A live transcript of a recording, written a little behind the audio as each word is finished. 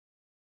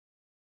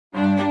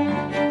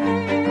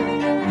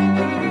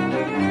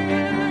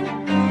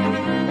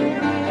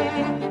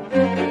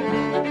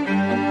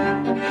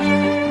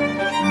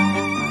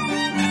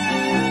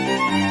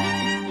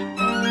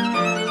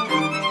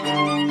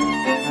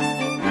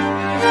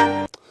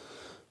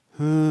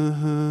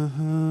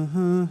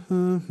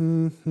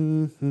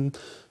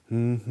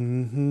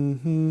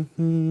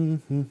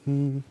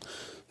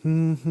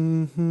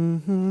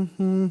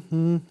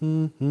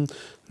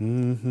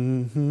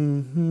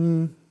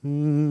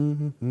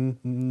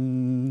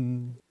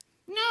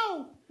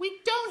No, we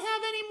don't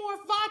have any more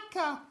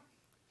vodka.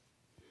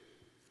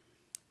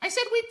 I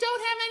said we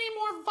don't have any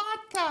more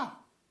vodka.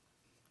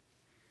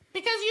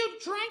 Because you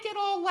drank it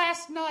all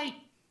last night.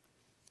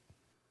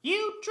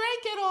 You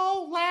drank it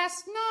all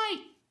last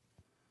night.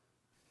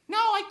 No,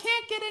 I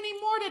can't get any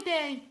more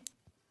today.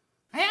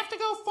 I have to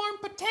go farm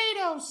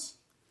potatoes.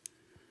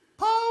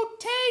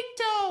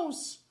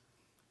 Potatoes!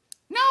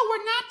 No,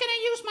 we're not going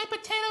to use my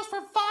potatoes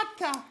for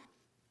vodka.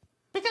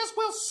 Because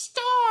we'll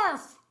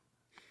starve.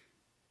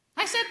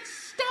 I said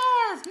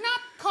starve,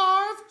 not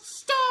carve.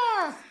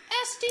 Starve.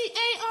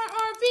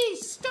 S-T-A-R-R-V.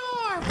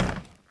 Starve.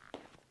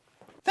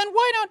 Then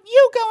why don't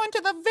you go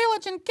into the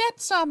village and get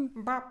some?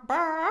 Well,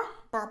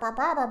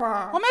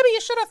 maybe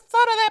you should have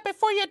thought of that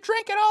before you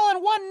drank it all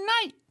in one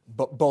night.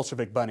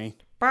 Bolshevik Bunny.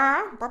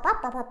 No,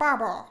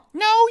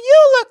 you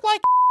look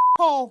like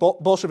hole.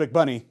 Bolshevik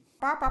Bunny.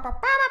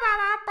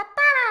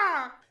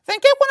 Then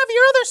get one of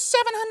your other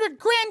 700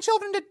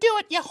 grandchildren to do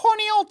it, you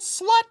horny old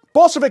slut.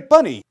 Bolshevik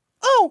Bunny!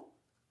 Oh,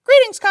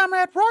 greetings,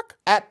 Comrade Rourke.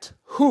 At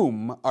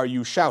whom are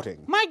you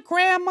shouting? My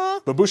grandma.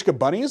 Babushka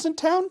Bunny is in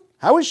town?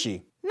 How is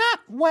she?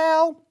 Not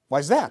well.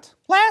 Why's that?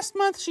 Last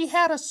month she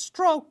had a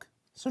stroke,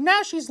 so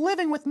now she's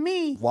living with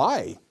me.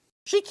 Why?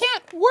 She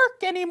can't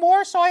work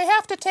anymore, so I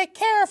have to take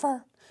care of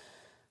her.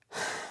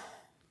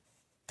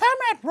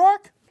 Comrade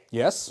Rourke.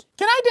 Yes?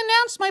 Can I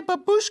denounce my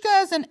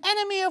babushka as an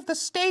enemy of the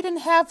state and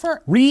have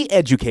her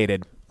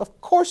re-educated?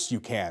 Of course you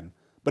can.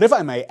 But if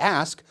I may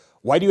ask,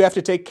 why do you have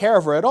to take care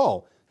of her at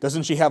all?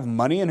 Doesn't she have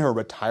money in her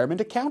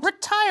retirement account?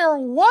 Retire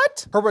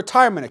what? Her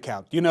retirement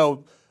account. You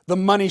know, the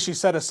money she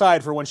set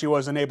aside for when she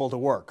wasn't able to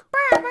work.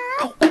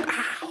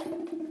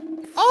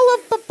 All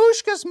of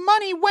babushka's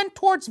money went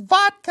towards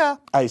vodka.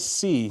 I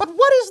see. But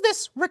what is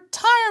this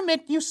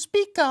retirement you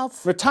speak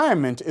of?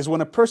 Retirement is when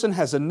a person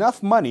has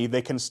enough money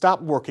they can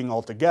stop working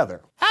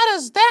altogether. How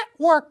does that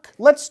work?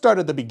 Let's start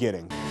at the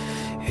beginning.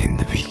 In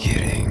the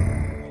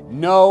beginning.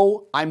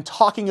 No, I'm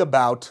talking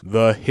about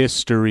the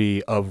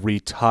history of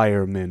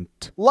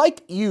retirement.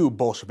 Like you,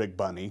 Bolshevik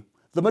Bunny,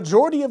 the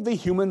majority of the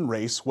human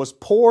race was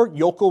poor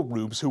yokel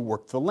rubes who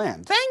worked the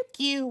land. Thank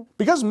you.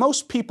 Because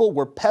most people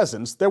were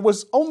peasants, there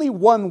was only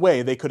one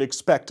way they could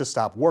expect to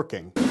stop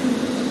working.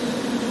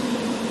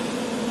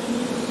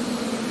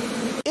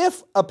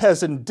 If a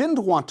peasant didn't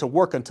want to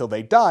work until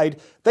they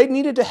died, they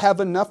needed to have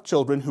enough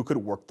children who could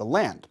work the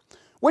land.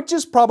 Which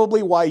is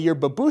probably why your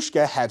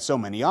babushka had so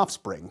many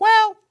offspring.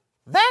 Well,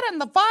 that and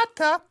the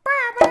vodka.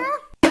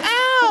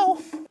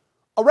 Ow!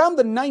 Around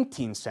the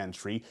 19th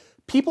century,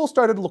 people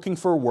started looking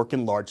for work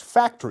in large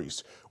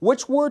factories,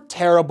 which were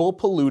terrible,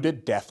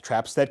 polluted death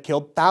traps that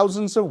killed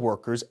thousands of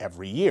workers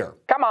every year.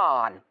 Come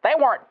on, they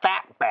weren't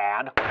that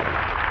bad.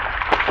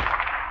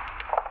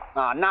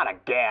 Not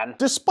again.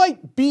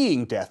 Despite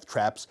being death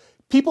traps,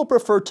 people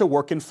preferred to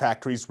work in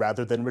factories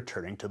rather than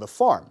returning to the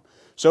farm.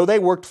 So they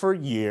worked for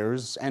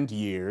years and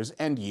years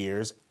and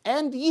years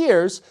and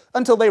years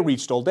until they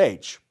reached old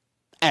age.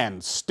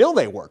 And still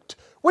they worked,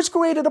 which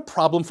created a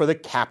problem for the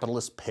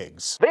capitalist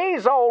pigs.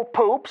 These old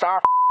poops are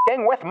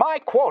f***ing with my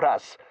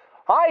quotas.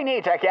 I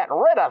need to get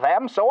rid of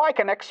them so I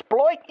can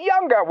exploit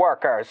younger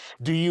workers.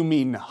 Do you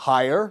mean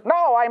hire?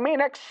 No, I mean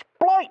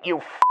exploit, you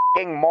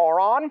f***ing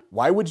moron.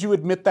 Why would you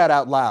admit that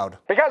out loud?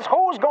 Because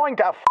who's going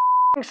to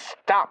f***ing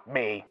stop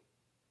me?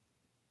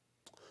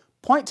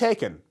 Point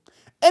taken.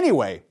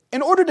 Anyway,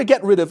 in order to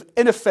get rid of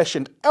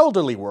inefficient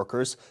elderly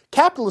workers,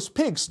 capitalist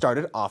pigs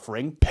started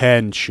offering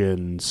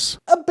pensions.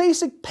 A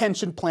basic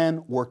pension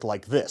plan worked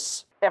like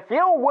this. If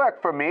you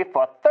work for me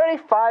for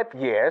 35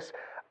 years,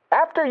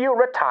 after you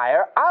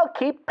retire, I'll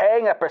keep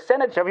paying a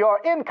percentage of your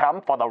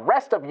income for the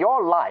rest of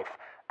your life.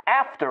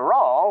 After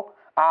all,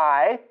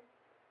 I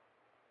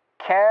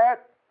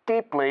care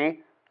deeply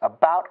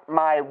about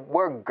my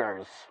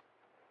workers.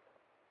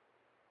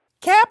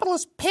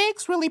 Capitalist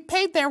pigs really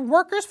paid their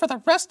workers for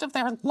the rest of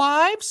their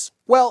lives?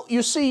 Well,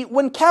 you see,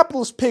 when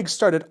capitalist pigs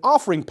started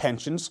offering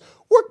pensions,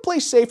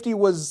 workplace safety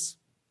was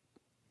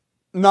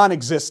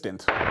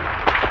non-existent.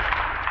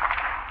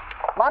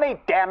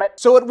 Money, damn it!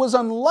 So it was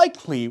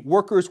unlikely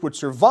workers would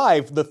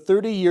survive the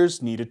 30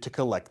 years needed to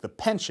collect the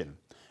pension.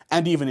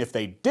 And even if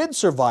they did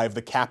survive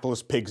the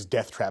capitalist pigs'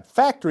 death trap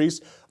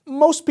factories,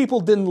 most people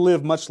didn't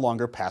live much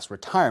longer past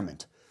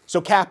retirement. So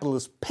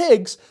capitalist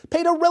pigs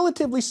paid a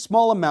relatively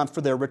small amount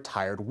for their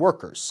retired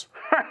workers.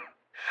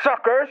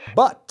 Suckers!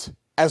 But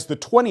as the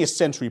 20th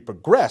century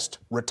progressed,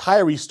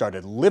 retirees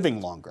started living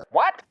longer.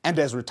 What? And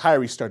as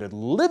retirees started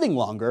living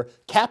longer,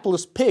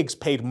 capitalist pigs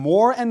paid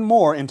more and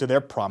more into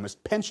their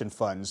promised pension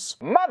funds.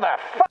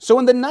 Motherfucker! So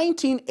in the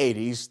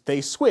 1980s,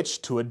 they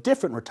switched to a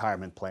different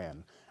retirement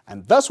plan.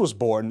 And thus was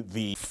born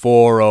the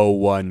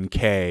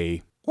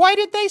 401k. Why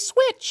did they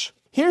switch?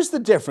 Here's the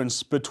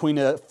difference between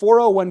a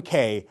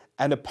 401k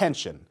and a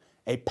pension.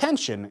 A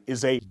pension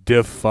is a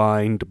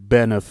defined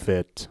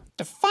benefit.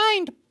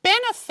 Defined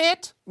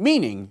benefit?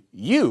 Meaning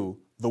you,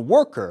 the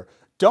worker,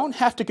 don't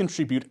have to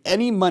contribute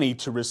any money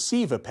to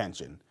receive a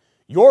pension.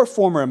 Your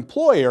former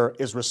employer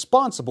is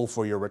responsible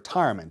for your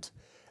retirement.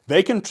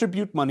 They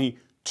contribute money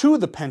to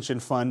the pension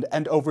fund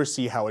and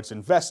oversee how it's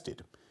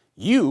invested.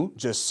 You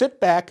just sit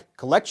back,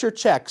 collect your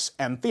checks,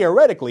 and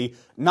theoretically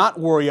not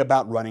worry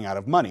about running out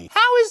of money.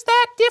 How is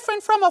that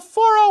different from a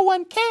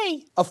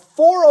 401k? A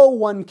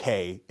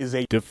 401k is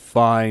a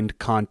Defined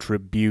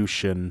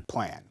contribution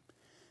plan,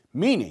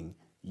 meaning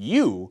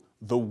you,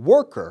 the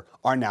worker,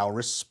 are now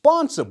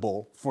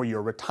responsible for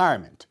your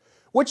retirement,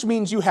 which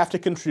means you have to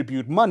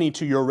contribute money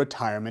to your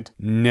retirement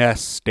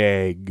nest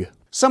egg.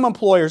 Some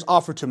employers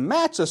offer to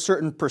match a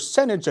certain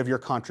percentage of your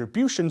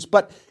contributions,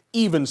 but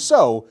even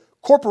so,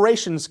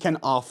 corporations can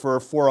offer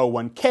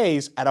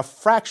 401ks at a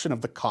fraction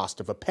of the cost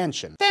of a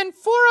pension. Then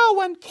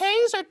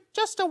 401ks are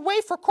just a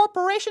way for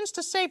corporations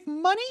to save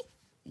money?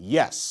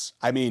 Yes,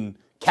 I mean,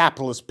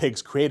 capitalist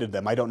pigs created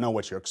them. I don't know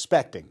what you're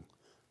expecting.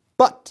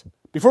 But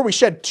before we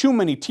shed too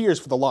many tears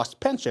for the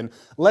lost pension,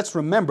 let's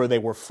remember they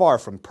were far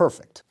from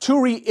perfect.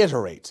 To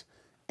reiterate,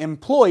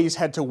 employees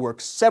had to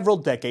work several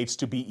decades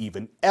to be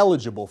even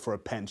eligible for a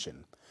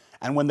pension.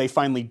 And when they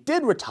finally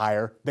did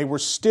retire, they were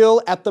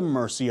still at the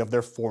mercy of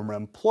their former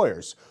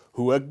employers,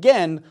 who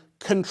again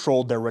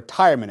controlled their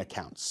retirement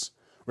accounts.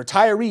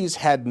 Retirees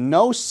had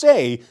no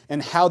say in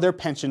how their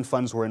pension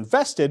funds were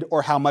invested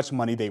or how much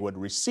money they would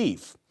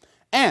receive.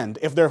 And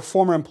if their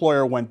former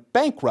employer went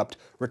bankrupt,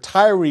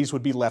 retirees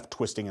would be left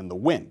twisting in the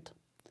wind.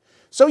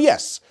 So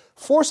yes,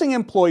 forcing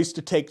employees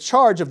to take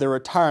charge of their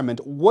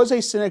retirement was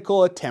a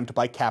cynical attempt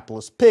by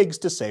capitalist pigs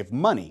to save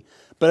money,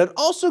 but it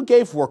also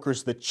gave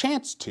workers the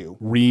chance to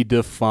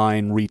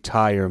redefine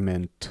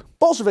retirement.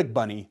 Bolshevik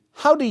Bunny,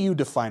 how do you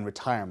define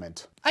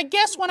retirement? I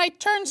guess when I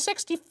turn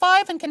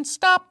 65 and can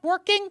stop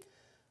working,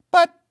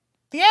 but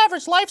the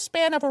average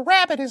lifespan of a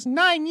rabbit is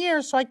 9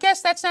 years, so I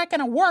guess that's not going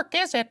to work,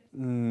 is it?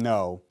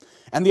 No.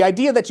 And the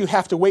idea that you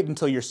have to wait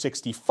until you're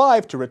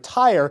 65 to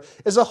retire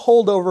is a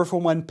holdover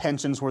from when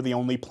pensions were the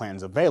only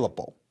plans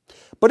available.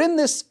 But in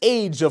this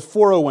age of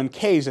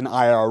 401ks and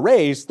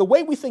IRAs, the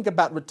way we think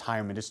about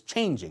retirement is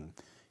changing.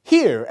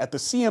 Here at the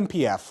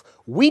CMPF,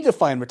 we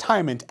define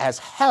retirement as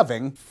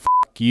having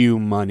Fuck you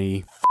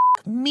money.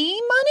 Me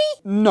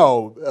money?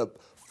 No,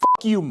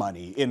 fuck you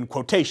money in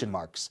quotation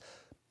marks.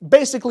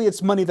 Basically,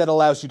 it's money that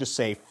allows you to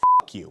say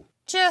fuck you.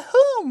 To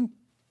whom?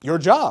 Your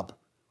job.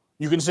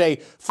 You can say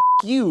fuck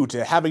you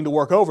to having to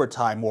work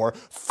overtime or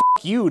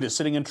fuck you to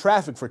sitting in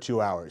traffic for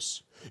 2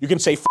 hours. You can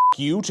say fuck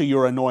you to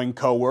your annoying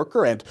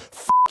coworker and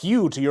fuck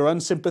you to your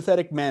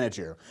unsympathetic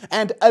manager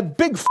and a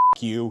big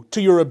fuck you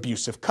to your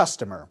abusive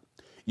customer.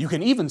 You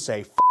can even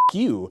say fuck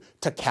you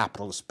to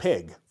capitalist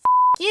pig.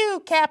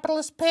 You,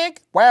 capitalist pig.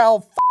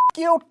 Well, fuck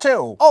you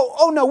too.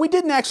 Oh no, we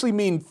didn't actually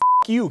mean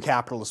fuck you,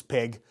 capitalist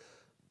pig.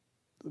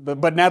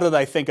 But now that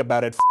I think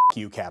about it, fuck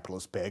you,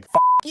 capitalist pig.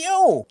 Fuck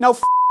you. No,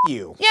 fuck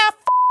you. Yeah,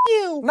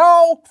 you.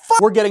 No,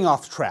 fuck. We're getting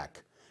off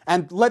track.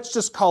 And let's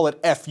just call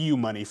it FU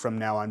money from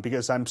now on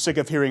because I'm sick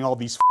of hearing all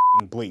these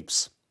f***ing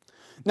bleeps.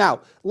 Now,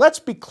 let's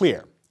be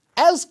clear.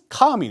 As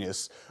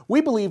communists,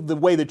 we believe the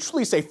way to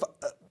truly say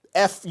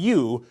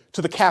FU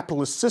to the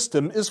capitalist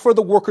system is for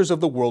the workers of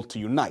the world to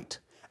unite.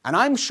 And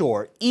I'm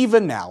sure,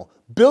 even now,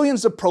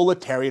 billions of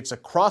proletariats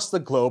across the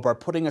globe are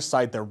putting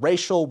aside their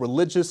racial,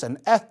 religious, and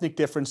ethnic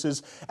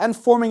differences and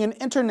forming an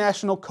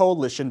international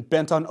coalition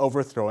bent on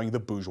overthrowing the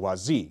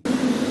bourgeoisie.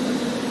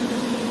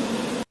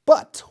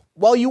 But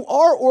while you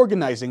are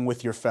organizing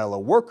with your fellow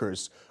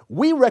workers,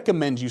 we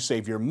recommend you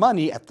save your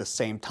money at the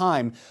same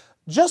time,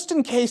 just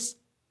in case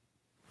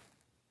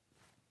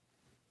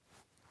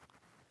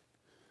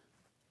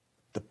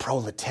the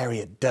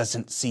proletariat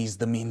doesn't seize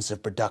the means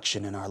of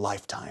production in our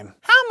lifetime.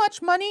 How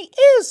much money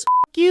is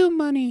you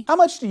money? How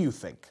much do you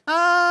think?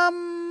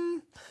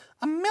 $1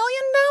 million?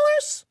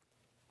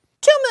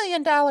 $2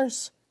 million? $10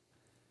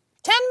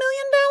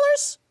 million?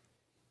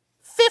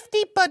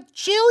 $50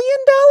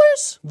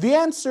 bajillion? The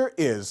answer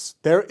is,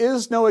 there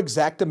is no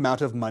exact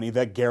amount of money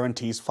that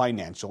guarantees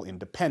financial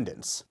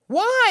independence.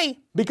 Why?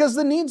 Because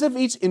the needs of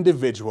each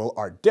individual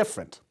are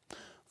different.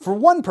 For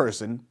one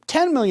person,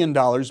 $10 million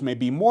may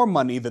be more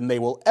money than they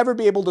will ever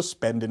be able to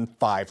spend in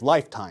 5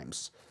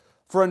 lifetimes.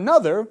 For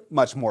another,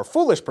 much more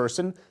foolish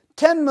person,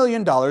 $10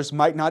 million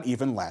might not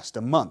even last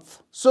a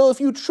month. So if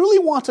you truly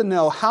want to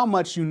know how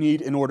much you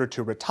need in order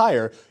to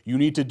retire, you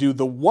need to do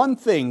the one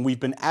thing we've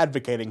been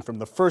advocating from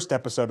the first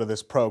episode of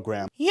this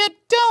program. You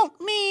don't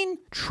mean...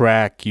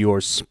 Track your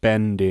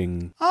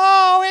spending.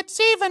 Oh, it's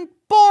even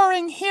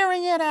boring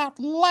hearing it out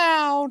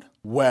loud.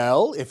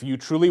 Well, if you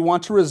truly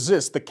want to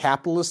resist the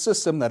capitalist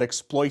system that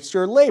exploits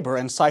your labor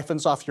and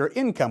siphons off your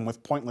income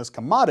with pointless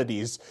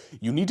commodities,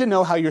 you need to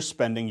know how you're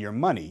spending your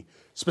money.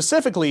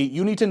 Specifically,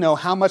 you need to know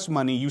how much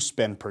money you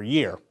spend per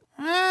year.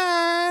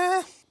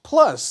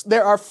 Plus,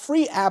 there are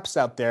free apps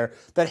out there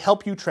that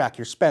help you track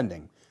your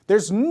spending.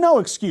 There's no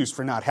excuse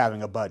for not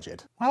having a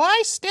budget. Well,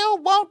 I still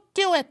won't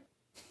do it.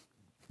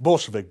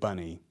 Bolshevik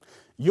Bunny,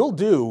 you'll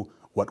do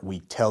what we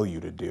tell you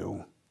to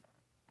do.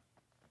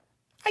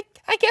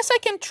 I guess I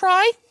can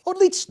try. Or at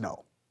least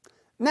no.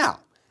 Now,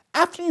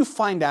 after you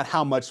find out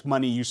how much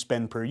money you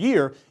spend per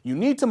year, you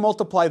need to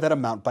multiply that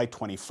amount by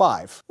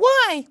 25.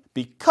 Why? Why?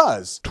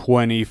 Because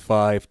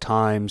 25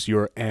 times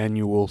your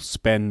annual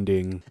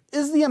spending.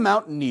 is the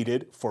amount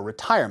needed for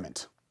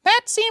retirement.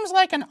 That seems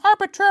like an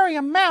arbitrary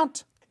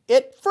amount.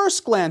 At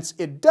first glance,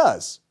 it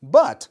does,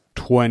 but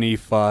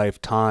 25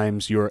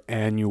 times your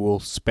annual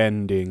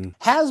spending.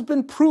 has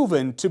been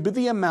proven to be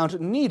the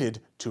amount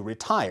needed to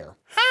retire.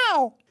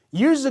 How?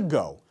 Years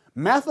ago,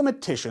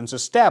 mathematicians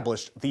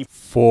established the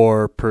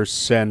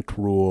 4%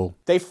 rule.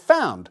 They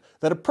found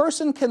that a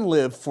person can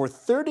live for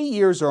 30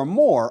 years or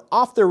more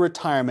off their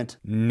retirement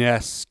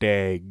Nest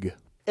egg.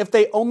 if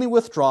they only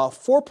withdraw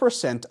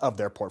 4% of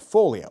their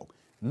portfolio.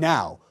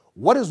 Now,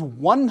 what is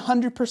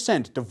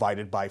 100%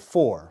 divided by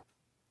 4?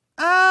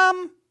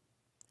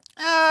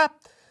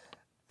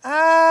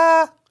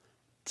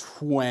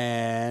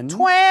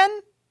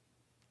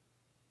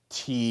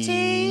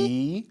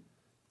 20.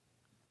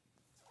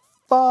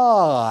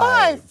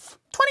 5.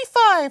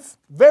 25.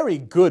 Very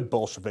good,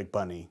 Bolshevik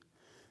Bunny.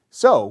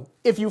 So,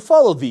 if you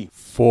follow the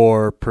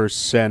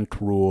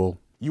 4% rule.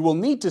 you will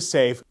need to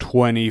save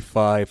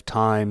 25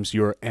 times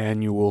your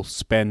annual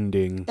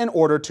spending. in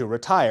order to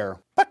retire.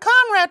 But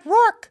Comrade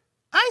Rourke,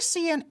 I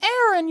see an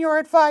error in your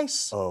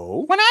advice.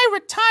 Oh? When I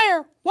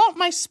retire, won't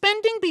my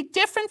spending be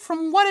different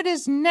from what it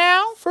is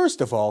now? First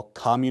of all,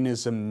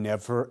 communism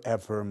never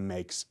ever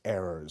makes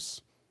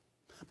errors.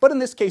 But in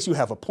this case, you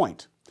have a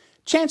point.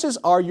 Chances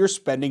are your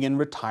spending in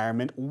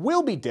retirement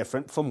will be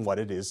different from what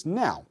it is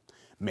now.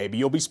 Maybe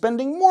you'll be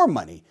spending more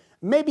money,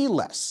 maybe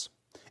less.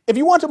 If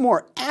you want a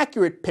more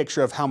accurate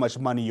picture of how much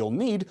money you'll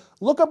need,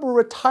 look up a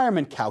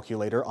retirement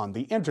calculator on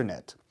the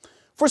internet.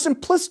 For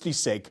simplicity's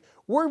sake,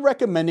 we're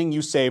recommending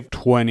you save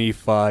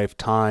 25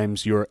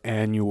 times your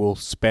annual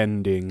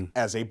spending.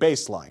 as a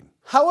baseline.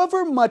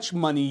 However much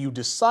money you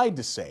decide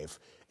to save,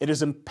 it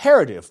is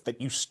imperative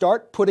that you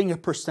start putting a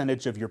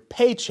percentage of your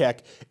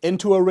paycheck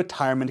into a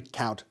retirement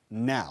account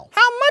now.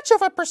 How much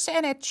of a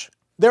percentage?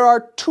 There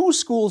are two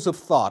schools of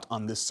thought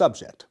on this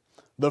subject.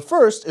 The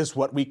first is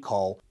what we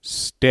call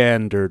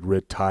Standard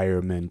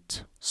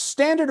retirement.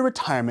 standard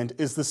retirement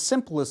is the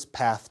simplest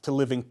path to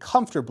living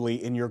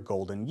comfortably in your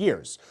golden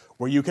years,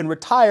 where you can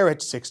retire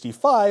at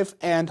 65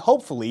 and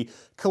hopefully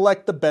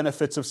collect the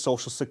benefits of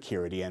Social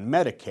Security and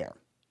Medicare.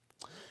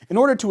 In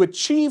order to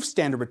achieve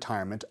standard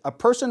retirement, a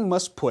person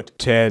must put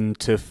 10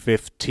 to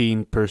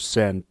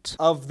 15%.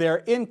 of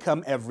their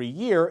income every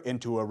year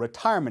into a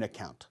retirement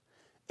account.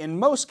 In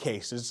most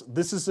cases,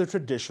 this is a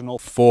traditional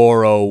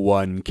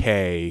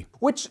 401k.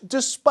 which,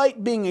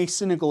 despite being a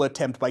cynical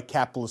attempt by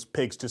capitalist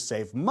pigs to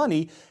save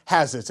money,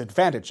 has its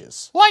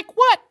advantages. Like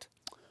what?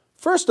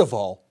 First of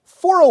all,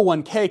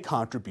 401k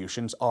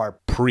contributions are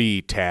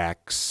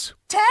Pre-tax.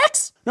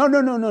 Tax?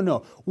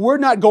 No. We're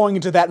not going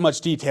into that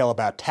much detail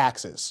about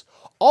taxes.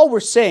 All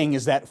we're saying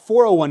is that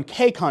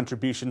 401k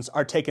contributions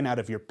are taken out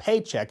of your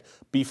paycheck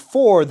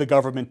before the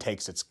government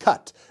takes its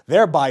cut,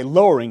 thereby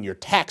lowering your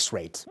tax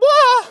rate.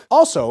 Wah!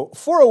 Also,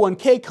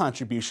 401k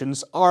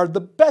contributions are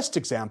the best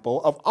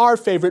example of our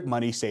favorite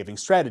money-saving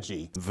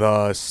strategy.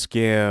 The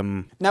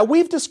skim. Now,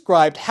 we've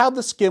described how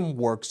the skim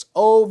works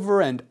over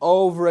and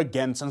over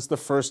again since the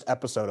first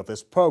episode of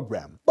this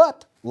program.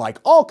 But, like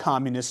all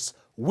communists,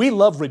 we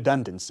love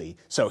redundancy,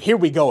 so here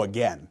we go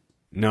again.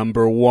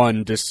 Number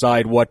 1,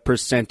 decide what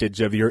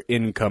percentage of your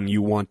income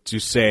you want to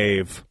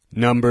save.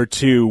 Number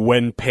 2,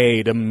 when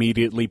paid,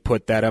 immediately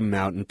put that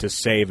amount into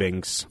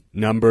savings.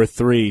 Number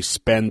 3,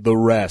 spend the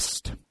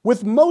rest.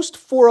 With most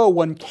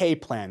 401k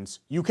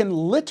plans, you can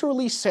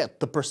literally set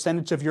the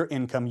percentage of your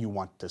income you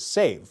want to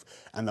save,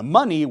 and the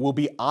money will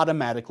be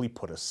automatically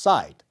put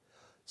aside.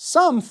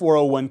 Some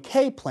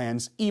 401k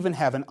plans even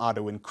have an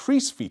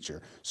auto-increase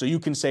feature, so you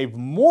can save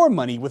more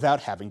money without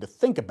having to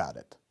think about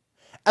it.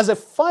 As a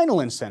final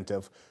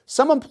incentive,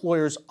 some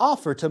employers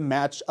offer to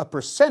match a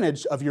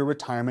percentage of your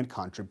retirement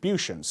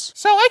contributions.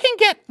 So I can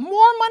get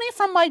more money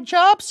from my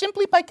job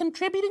simply by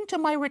contributing to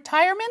my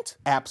retirement?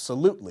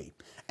 Absolutely.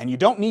 And you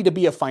don't need to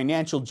be a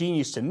financial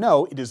genius to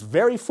know it is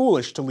very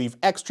foolish to leave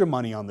extra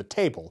money on the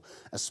table,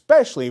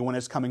 especially when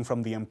it's coming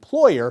from the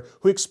employer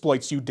who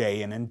exploits you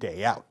day in and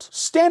day out.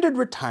 Standard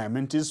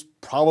retirement is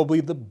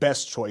probably the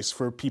best choice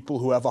for people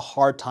who have a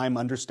hard time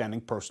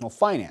understanding personal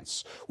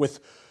finance.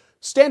 With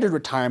standard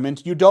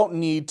retirement, you don't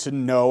need to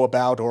know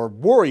about or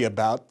worry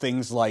about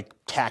things like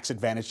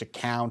tax-advantaged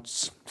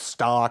accounts,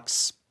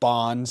 stocks,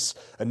 bonds,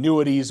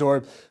 annuities,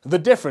 or the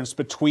difference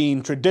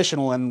between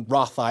traditional and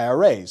Roth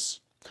IRAs.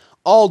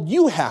 All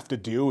you have to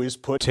do is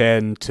put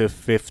 10 to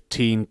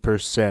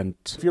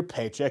 15%. your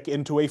paycheck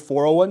into a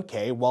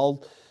 401k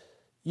while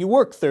you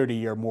work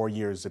 30 or more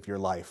years of your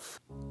life.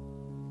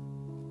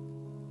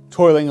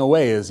 Toiling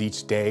away as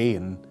each day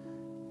and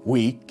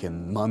week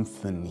and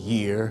month and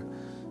year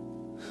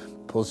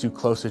pulls you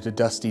closer to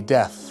dusty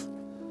death,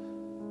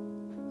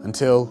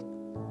 until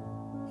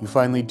you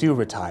finally do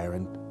retire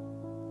and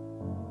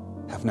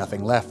have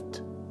nothing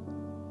left.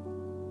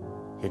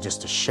 You're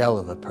just a shell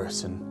of a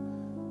person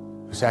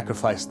who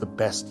sacrificed the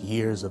best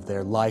years of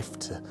their life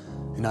to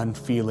an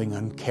unfeeling,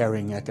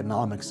 uncaring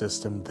economic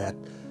system that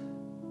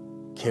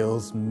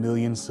kills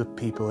millions of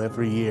people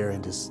every year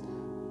and is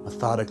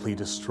methodically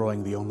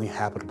destroying the only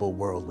habitable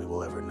world we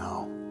will ever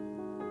know.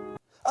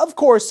 Of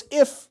course,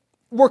 if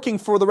working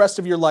for the rest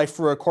of your life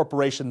for a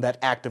corporation that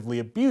actively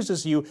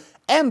abuses you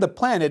and the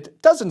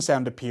planet doesn't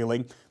sound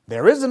appealing,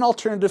 there is an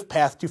alternative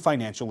path to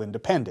financial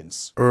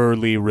independence.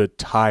 Early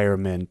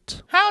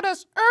retirement. How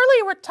does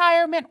early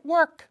retirement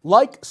work?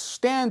 Like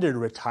standard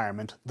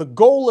retirement, the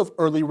goal of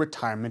early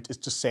retirement is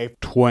to save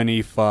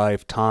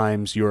 25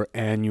 times your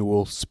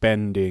annual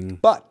spending.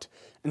 But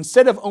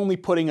instead of only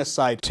putting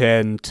aside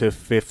 10 to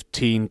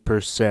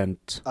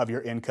 15% of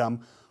your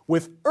income,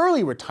 with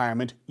early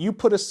retirement, you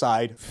put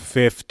aside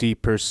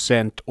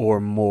 50% or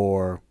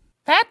more.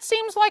 That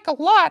seems like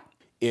a lot.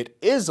 It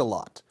is a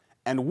lot,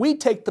 and we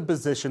take the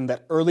position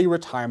that early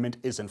retirement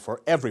isn't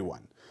for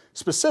everyone.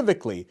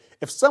 Specifically,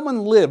 if someone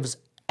lives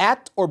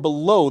at or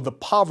below the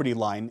poverty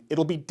line,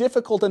 it'll be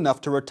difficult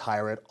enough to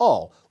retire at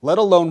all, let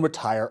alone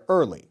retire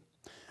early.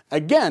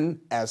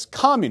 Again, as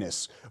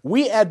communists,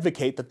 we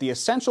advocate that the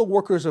essential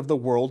workers of the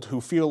world who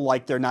feel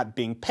like they're not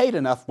being paid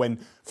enough when,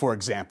 for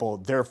example,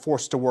 they're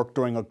forced to work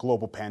during a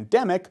global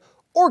pandemic,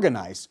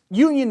 organize,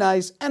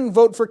 unionize, and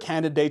vote for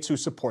candidates who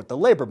support the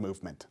labor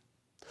movement.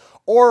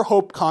 Or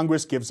hope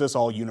Congress gives us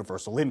all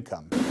universal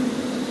income.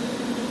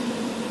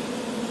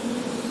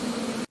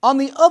 On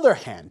the other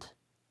hand,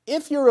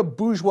 if you're a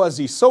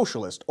bourgeoisie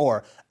socialist,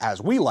 or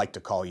as we like to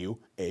call you,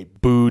 a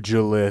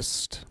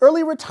Boogilist.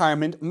 early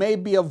retirement may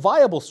be a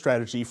viable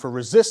strategy for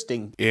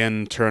resisting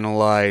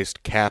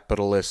Internalized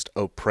capitalist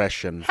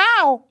oppression.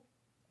 How?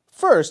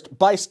 First,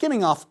 by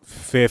skimming off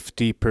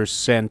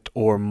 50%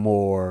 or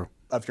more.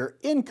 of your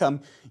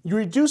income, you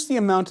reduce the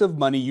amount of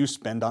money you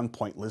spend on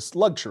pointless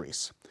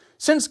luxuries.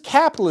 Since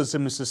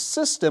capitalism is a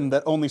system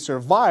that only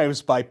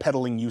survives by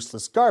peddling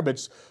useless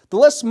garbage, the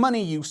less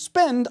money you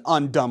spend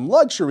on dumb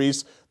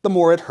luxuries, the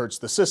more it hurts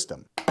the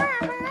system.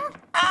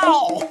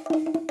 Ow!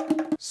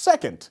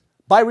 Second,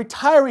 by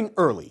retiring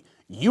early,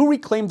 you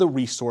reclaim the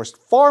resource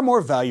far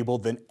more valuable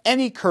than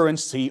any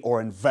currency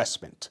or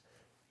investment: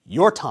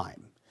 your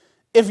time.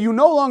 If you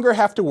no longer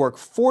have to work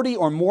 40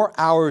 or more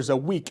hours a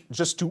week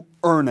just to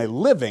earn a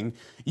living,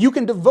 you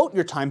can devote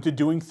your time to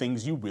doing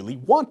things you really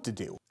want to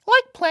do.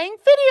 Like playing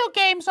video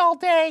games all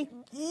day.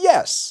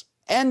 Yes,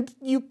 and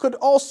you could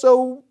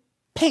also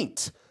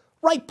paint,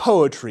 write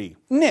poetry,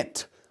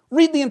 knit,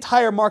 read the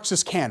entire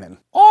Marxist canon.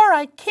 Or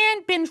I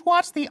can binge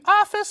watch The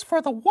Office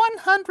for the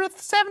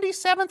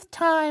 177th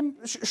time.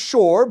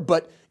 Sure,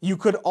 but you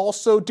could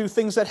also do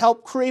things that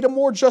help create a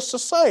more just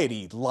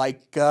society,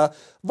 like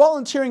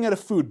volunteering at a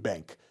food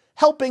bank,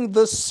 helping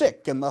the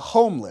sick and the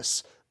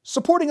homeless,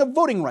 supporting a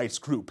voting rights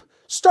group,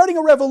 starting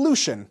a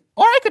revolution.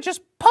 Or I could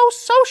just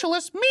post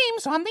socialist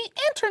memes on the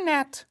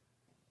internet.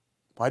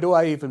 Why do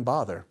I even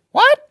bother?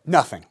 What?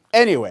 Nothing.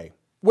 Anyway,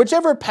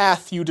 whichever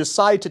path you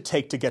decide to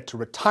take to get to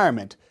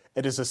retirement,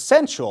 it is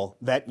essential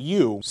that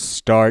you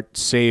Start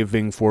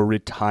saving for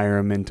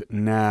retirement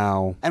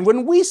now. And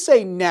when we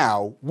say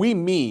now, we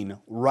mean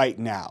right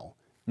now.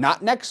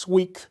 Not next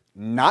week,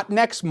 not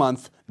next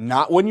month,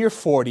 not when you're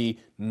 40,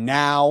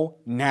 now,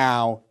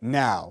 now,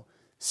 now.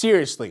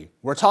 Seriously,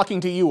 we're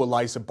talking to you,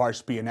 Eliza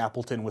Barsby in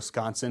Appleton,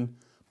 Wisconsin.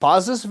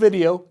 Pause this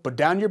video, put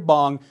down your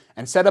bong,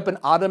 and set up an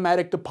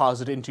automatic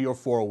deposit into your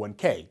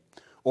 401k.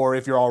 Or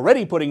if you're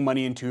already putting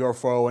money into your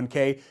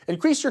 401k,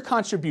 increase your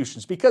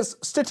contributions because,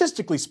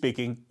 statistically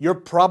speaking, you're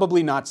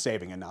probably not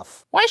saving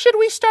enough. Why should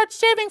we start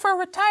saving for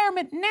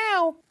retirement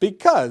now?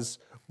 Because,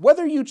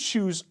 whether you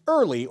choose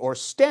early or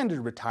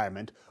standard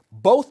retirement,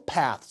 both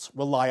paths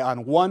rely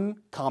on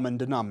one common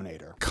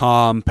denominator: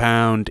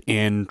 Compound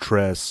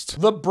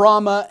interest. the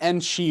Brahma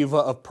and Shiva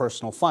of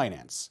personal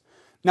finance.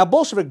 Now,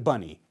 Bolshevik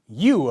Bunny,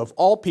 you, of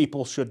all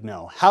people, should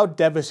know how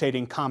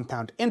devastating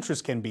compound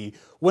interest can be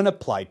when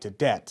applied to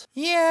debt.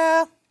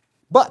 Yeah.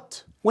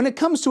 But when it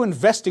comes to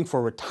investing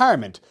for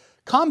retirement,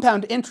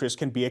 compound interest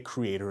can be a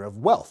creator of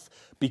wealth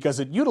because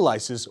it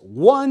utilizes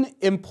one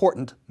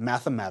important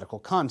mathematical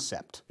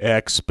concept.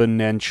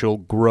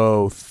 Exponential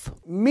growth.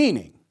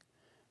 Meaning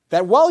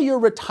that while your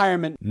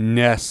retirement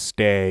Nest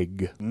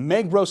egg.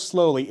 may grow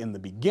slowly in the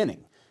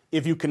beginning,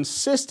 if you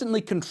consistently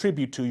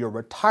contribute to your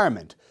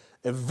retirement,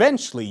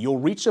 eventually you'll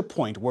reach a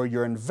point where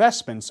your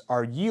investments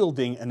are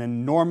yielding an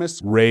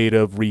enormous Rate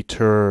of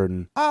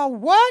return.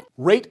 What?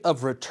 rate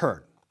of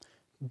return.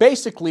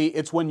 Basically,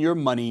 it's when your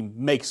money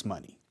makes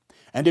money.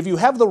 And if you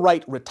have the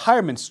right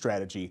retirement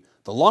strategy,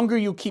 the longer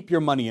you keep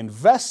your money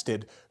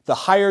invested, the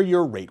higher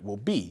your rate will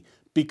be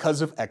because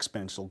of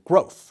exponential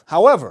growth.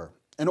 However,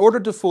 in order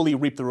to fully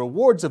reap the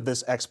rewards of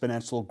this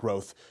exponential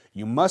growth,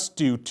 you must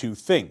do two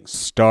things.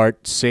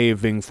 Start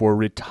saving for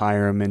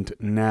retirement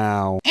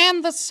now.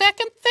 And the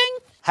second thing?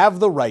 Have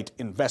the right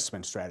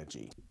investment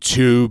strategy.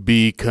 To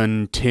be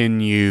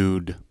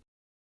continued.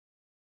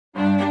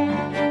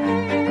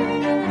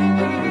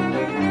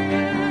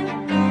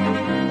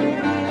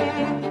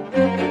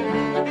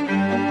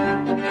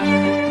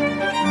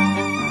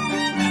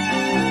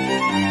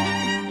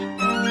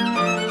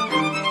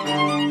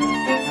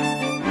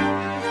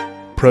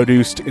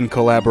 Produced in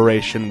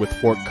collaboration with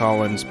Fort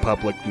Collins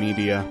Public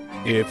Media.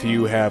 If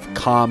you have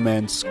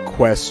comments,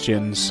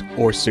 questions,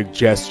 or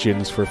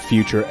suggestions for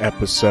future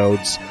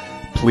episodes,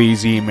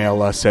 please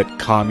email us at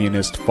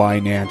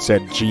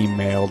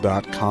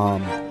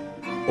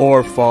communistfinance@gmail.com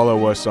or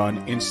follow us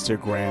on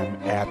Instagram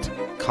at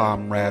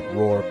Comrade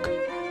Rourke.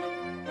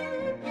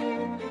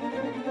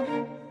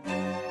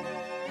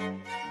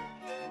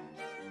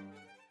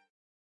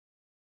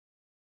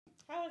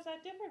 How is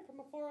that different from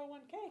a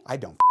 401k? I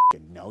don't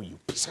know, you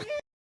piece of